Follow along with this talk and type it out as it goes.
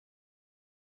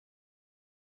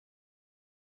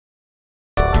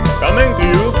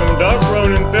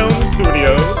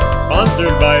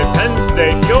Sponsored by Penn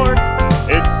State York,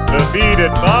 it's the Feed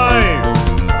at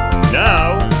 5.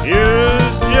 Now,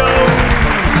 here's Jones.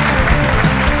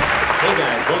 Hey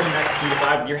guys, welcome back to Feed at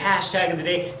 5 with your hashtag of the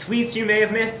day, tweets you may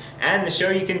have missed, and the show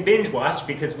you can binge watch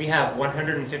because we have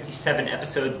 157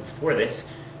 episodes before this.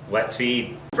 Let's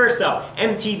feed. First up,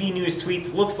 MTV News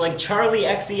tweets looks like Charlie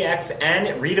XCX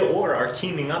and Rita Ora are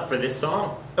teaming up for this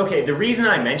song. Okay, the reason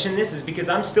I mention this is because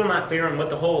I'm still not clear on what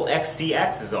the whole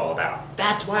XCX is all about.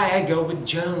 That's why I go with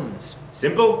Jones.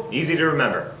 Simple, easy to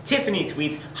remember. Tiffany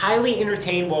tweets, highly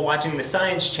entertained while watching the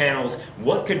Science Channel's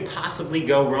What Could Possibly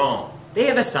Go Wrong. They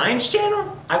have a science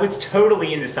channel? I was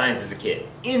totally into science as a kid.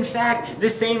 In fact, the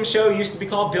same show used to be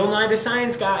called Bill Nye the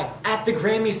Science Guy. At the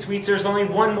Grammys tweets, there's only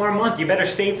one more month. You better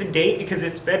save the date because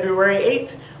it's February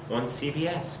 8th on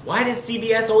CBS. Why does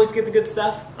CBS always get the good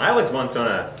stuff? I was once on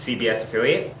a CBS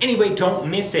affiliate. Anyway, don't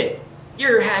miss it.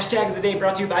 Your hashtag of the day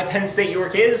brought to you by Penn State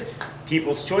York is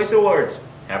People's Choice Awards.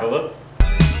 Have a look.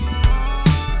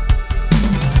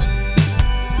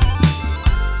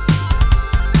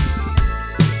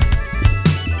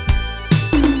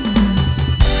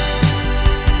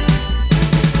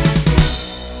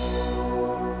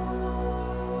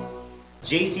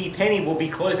 JCPenney will be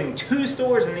closing 2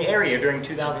 stores in the area during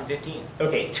 2015.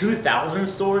 Okay, 2,000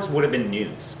 stores would have been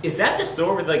news. Is that the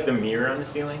store with like the mirror on the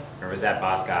ceiling? Or was that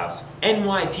Boscov's?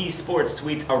 NYT Sports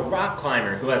tweets a rock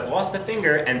climber who has lost a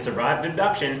finger and survived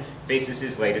abduction faces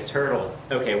his latest hurdle.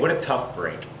 Okay, what a tough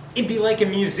break. It'd be like a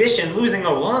musician losing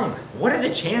a lung. What are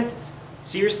the chances?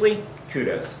 Seriously,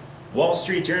 kudos. Wall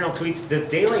Street Journal tweets, does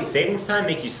daylight savings time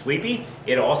make you sleepy?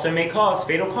 It also may cause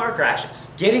fatal car crashes.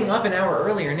 Getting up an hour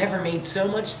earlier never made so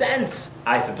much sense.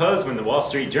 I suppose when the Wall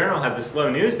Street Journal has a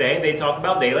slow news day, they talk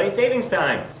about daylight savings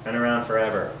time. It's been around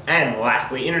forever. And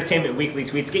lastly, Entertainment Weekly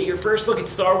tweets, get your first look at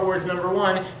Star Wars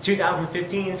 #1,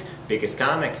 2015's biggest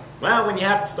comic. Well, when you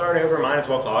have to start over, might as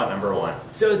well call it #1.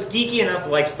 So it's geeky enough to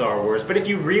like Star Wars, but if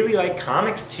you really like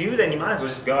comics too, then you might as well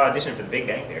just go audition for the Big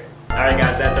Bang Theory. Alright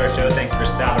guys, that's our show. Thanks for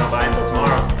stopping on by until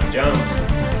tomorrow. I'm Jones.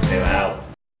 Stay loud.